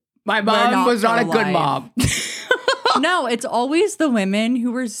 My mom was not a good mom. No, it's always the women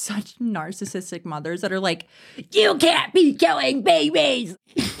who were such narcissistic mothers that are like, you can't be killing babies.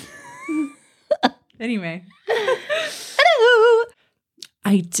 Anyway. Hello.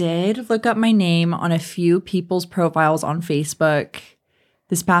 I did look up my name on a few people's profiles on Facebook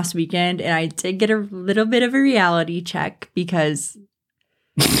this past weekend, and I did get a little bit of a reality check because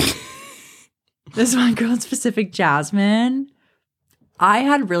this one girl in specific, Jasmine, I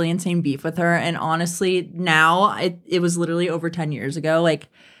had really insane beef with her, and honestly, now it was literally over 10 years ago. Like,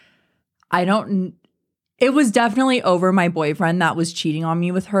 it was definitely over my boyfriend that was cheating on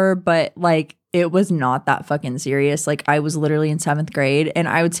me with her, but like, it was not that fucking serious. Like, I was literally in 7th grade and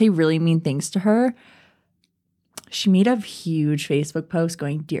I would say really mean things to her. She made a huge Facebook post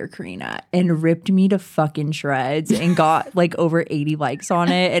going, "Dear Karina," and ripped me to fucking shreds and got like over 80 likes on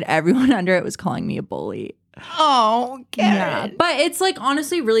it. And everyone under it was calling me a bully. Oh, Karen. Yeah. But it's like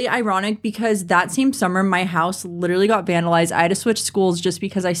honestly really ironic because that same summer, my house literally got vandalized. I had to switch schools just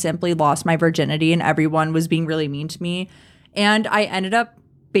because I simply lost my virginity and everyone was being really mean to me. And I ended up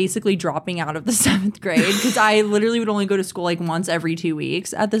basically dropping out of the 7th grade because I literally would only go to school like once every 2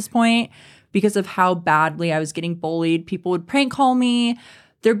 weeks at this point because of how badly I was getting bullied. People would prank call me.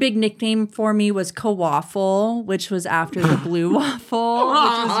 Their big nickname for me was Kawaffle, which was after the blue waffle, which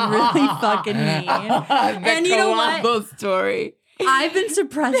was really fucking mean. And you know what? Story. I've been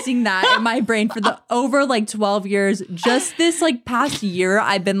suppressing that in my brain for over like 12 years. Just this like past year,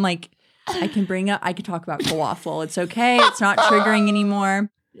 I've been like, I can talk about Kawaffle. It's okay. It's not triggering anymore.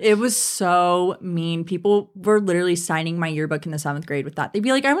 It was so mean. People were literally signing my yearbook in the 7th grade with that. They'd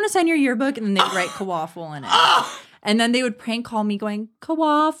be like, "I want to sign your yearbook," and then they'd write Kawaffle in it. And then they would prank call me going,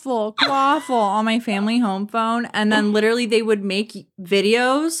 Kawaffle, Kawaffle on my family home phone. And then literally they would make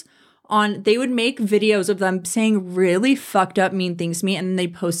videos of them saying really fucked up mean things to me. And then they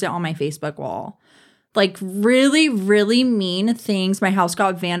post it on my Facebook wall. Like really, really mean things. My house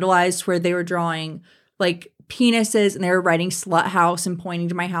got vandalized where they were drawing like penises and they were writing slut house and pointing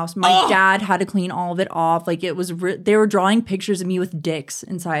to my house. My dad had to clean all of it off. Like it was, they were drawing pictures of me with dicks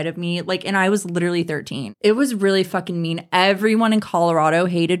inside of me. Like, and I was literally 13. It was really fucking mean. Everyone in Colorado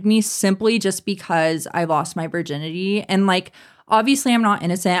hated me simply just because I lost my virginity. And like, obviously I'm not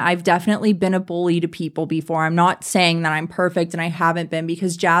innocent. I've definitely been a bully to people before. I'm not saying that I'm perfect and I haven't been,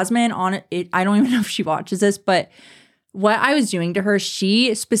 because Jasmine I don't even know if she watches this, but what I was doing to her,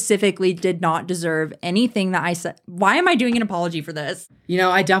 she specifically did not deserve anything that I said. Why am I doing an apology for this? You know,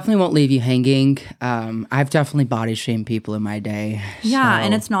 I definitely won't leave you hanging. I've definitely body shamed people in my day. Yeah,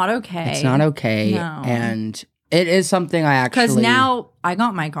 and it's not okay. It's not okay. No. And it is something I actually... Because now I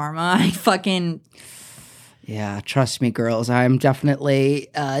got my karma. I fucking... Yeah, trust me, girls. I'm definitely,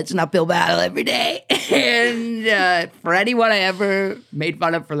 it's an uphill battle every day. And for anyone I ever made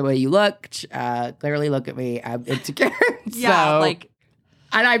fun of for the way you looked, clearly look at me. I'm insecure. Yeah, like...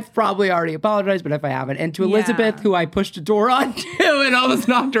 And I've probably already apologized, but if I haven't. And to Elizabeth, who I pushed a door on too and almost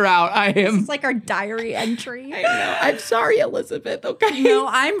knocked her out, I am... It's like our diary entry. I know. I'm sorry, Elizabeth, okay? No,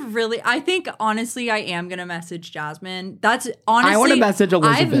 I think, honestly, I am going to message Jasmine. That's, honestly... I want to message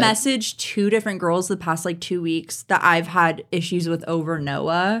Elizabeth. I've messaged 2 different girls the past, like, 2 weeks that I've had issues with over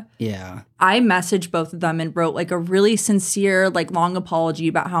Noah. Yeah. I messaged both of them and wrote, like, a really sincere, like, long apology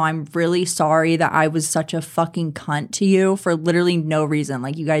about how I'm really sorry that I was such a fucking cunt to you for literally no reason.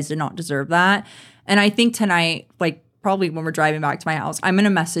 Like, you guys did not deserve that. And I think tonight, like, probably when we're driving back to my house, I'm going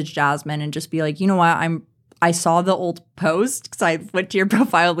to message Jasmine and just be like, you know what? I saw the old post because I went to your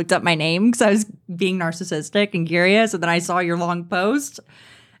profile, looked up my name because I was being narcissistic and curious. And then I saw your long post.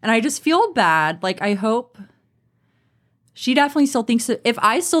 And I just feel bad. Like, I hope... She definitely still thinks that if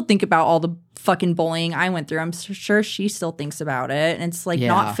I still think about all the fucking bullying I went through, I'm sure she still thinks about it. And it's like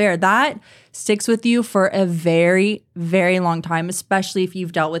not fair. That sticks with you for a very, very long time, especially if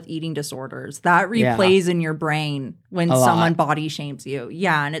you've dealt with eating disorders. That replays in your brain when someone body shames you.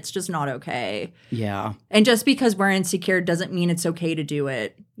 Yeah. And it's just not okay. Yeah. And just because we're insecure doesn't mean it's okay to do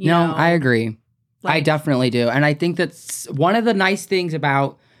it. You know? know? I agree. Like, I definitely do. And I think that's one of the nice things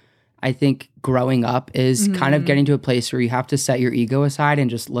about, I think, growing up is kind of getting to a place where you have to set your ego aside and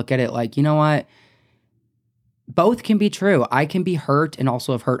just look at it like, you know what? Both can be true. I can be hurt and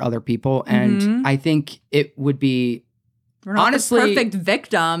also have hurt other people. And I think it would be, we're not honestly, the perfect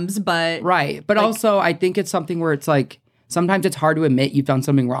victims, but... Right. But like, also, I think it's something where it's like, sometimes it's hard to admit you've done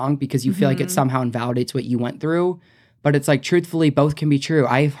something wrong because you feel like it somehow invalidates what you went through. But it's like, truthfully, both can be true.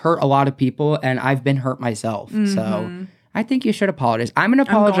 I've hurt a lot of people and I've been hurt myself. So... I think you should apologize. I'm going to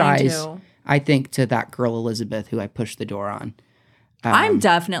apologize, I think, to that girl, Elizabeth, who I pushed the door on. I'm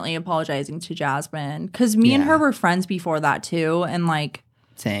definitely apologizing to Jasmine because me and her were friends before that, too. And, like...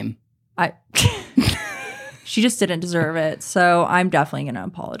 Same. She just didn't deserve it. So I'm definitely going to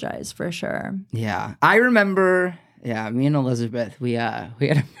apologize for sure. Yeah. I remember, me and Elizabeth, we had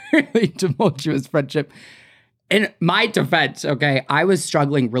a really tumultuous friendship. In my defense, okay, I was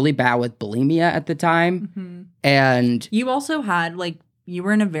struggling really bad with bulimia at the time. And you also had, like, you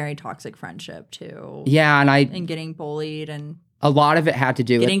were in a very toxic friendship too. Yeah, and getting bullied and a lot of it had to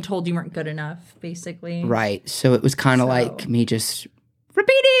do with getting told you weren't good enough, basically. Right. So it was kind of like me just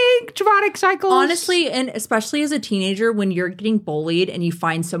repeating traumatic cycles. Honestly, and especially as a teenager, when you're getting bullied and you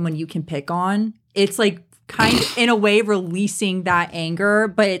find someone you can pick on, it's like kind of, in a way, releasing that anger,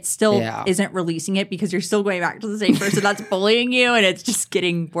 but it still isn't releasing it because you're still going back to the same person that's bullying you and it's just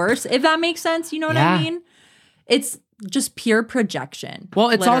getting worse, if that makes sense. You know what I mean? It's just pure projection.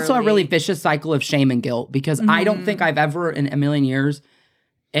 Well, it's also a really vicious cycle of shame and guilt because I don't think I've ever in a million years,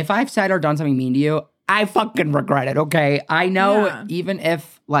 if I've said or done something mean to you, I fucking regret it, okay? I know even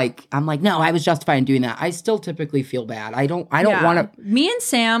if, like, I'm like, no, I was justified in doing that. I still typically feel bad. I don't want to. Me and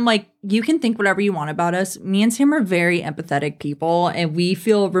Sam, like, you can think whatever you want about us. Me and Sam are very empathetic people, and we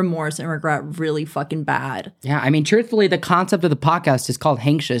feel remorse and regret really fucking bad. Yeah, I mean, truthfully, the concept of the podcast is called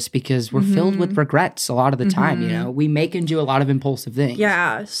Hangxious because we're filled with regrets a lot of the time, you know? We make and do a lot of impulsive things.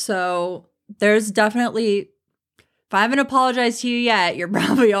 Yeah, so there's definitely... If I haven't apologized to you yet, you're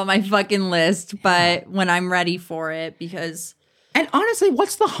probably on my fucking list, but when I'm ready for it, because... And honestly,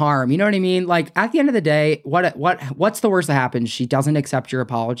 what's the harm? You know what I mean? Like, at the end of the day, what's the worst that happens? She doesn't accept your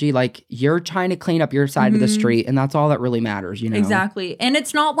apology. Like, you're trying to clean up your side of the street, and that's all that really matters, you know? Exactly. And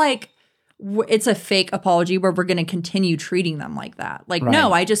it's not like it's a fake apology where we're going to continue treating them like that. Like, Right.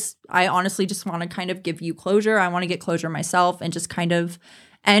 no, I honestly just want to kind of give you closure. I want to get closure myself and just kind of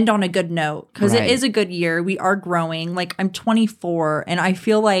end on a good note because Right. it is a good year. We are growing. Like, I'm 24 and I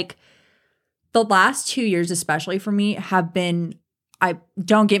feel like the last 2 years, especially for me, have been,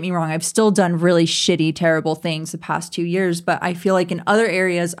 don't get me wrong, I've still done really shitty, terrible things the past 2 years, but I feel like in other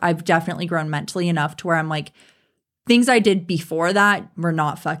areas, I've definitely grown mentally enough to where I'm like, things I did before that were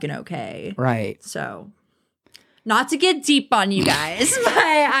not fucking okay. Right. So, not to get deep on you guys, but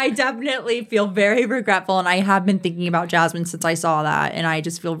I definitely feel very regretful. And I have been thinking about Jasmine since I saw that. And I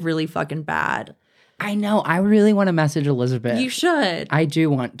just feel really fucking bad. I know. I really want to message Elizabeth. You should. I do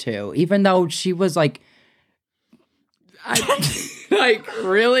want to. Even though she was like,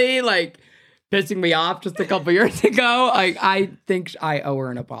 really like pissing me off just a couple years ago. I think I owe her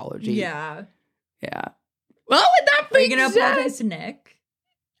an apology. Yeah. Yeah. Well, with that Are you being going to said, apologize to Nick?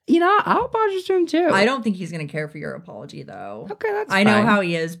 you know, I'll apologize to him too. I don't think he's going to care for your apology, though. Okay, that's I know fine. how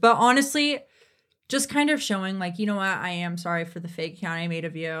he is. But honestly, just kind of showing, like, you know what? I am sorry for the fake account I made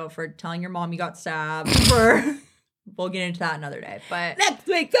of you, for telling your mom you got stabbed, we'll get into that another day. But Next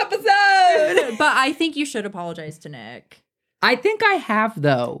week's episode. but I think you should apologize to Nick. I think I have,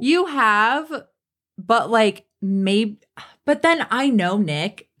 though. You have, but like, maybe, but then I know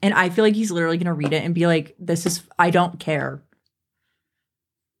Nick, and I feel like he's literally going to read it and be like, I don't care.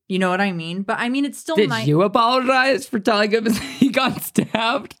 You know what I mean? But I mean, it's still Did you apologize for telling him he got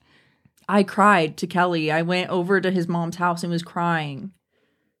stabbed? I cried to Kelly. I went over to his mom's house and was crying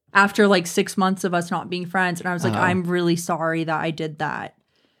after like 6 months of us not being friends. And I was like, I'm really sorry that I did that.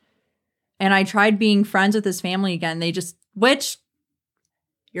 And I tried being friends with his family again. Which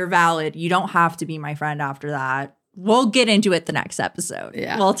you're valid. You don't have to be my friend after that. We'll get into it the next episode.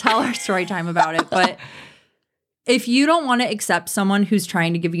 Yeah. We'll tell our story time about it. But if you don't want to accept someone who's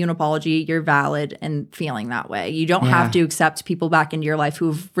trying to give you an apology, you're valid in feeling that way. You don't have to accept people back into your life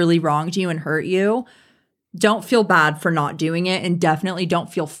who've really wronged you and hurt you. Don't feel bad for not doing it, and definitely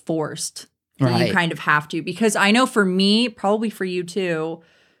don't feel forced that you kind of have to. Because I know for me, probably for you too,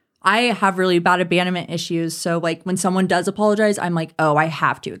 I have really bad abandonment issues. So like when someone does apologize, I'm like, oh, I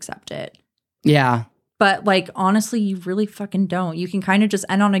have to accept it. Yeah. But like, honestly, you really fucking don't. You can kind of just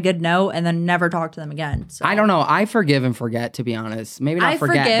end on a good note and then never talk to them again. So I don't know. I forgive and forget, to be honest. Maybe not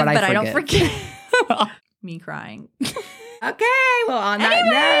forget, but I don't forget. Me crying. Okay. Well, on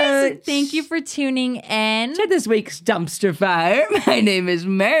that note, Thank you for tuning in. to this week's Dumpster Fire. My name is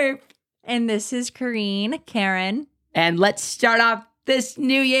Merp. And this is Karen. And let's start off this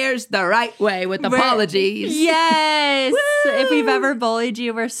New Year's the right way with apologies. Yes. If we've ever bullied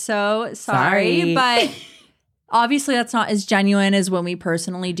you, we're so sorry. But obviously that's not as genuine as when we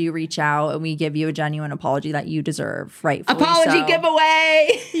personally do reach out and we give you a genuine apology that you deserve, rightfully Apology so.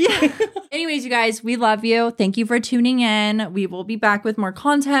 giveaway. Yeah. Anyways, you guys, we love you. Thank you for tuning in. We will be back with more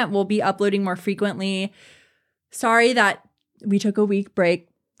content. We'll be uploading more frequently. Sorry that we took a week break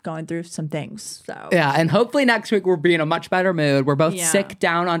going through some things. So Yeah, and hopefully next week we'll be in a much better mood. We're both sick,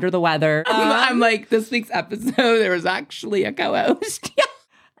 down under the weather. I'm like, this week's episode, there was actually a co-host.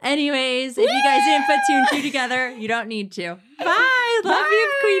 anyways, if you guys didn't put two and two together, you don't need to. Bye. Love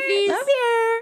you, Queefies. Love you.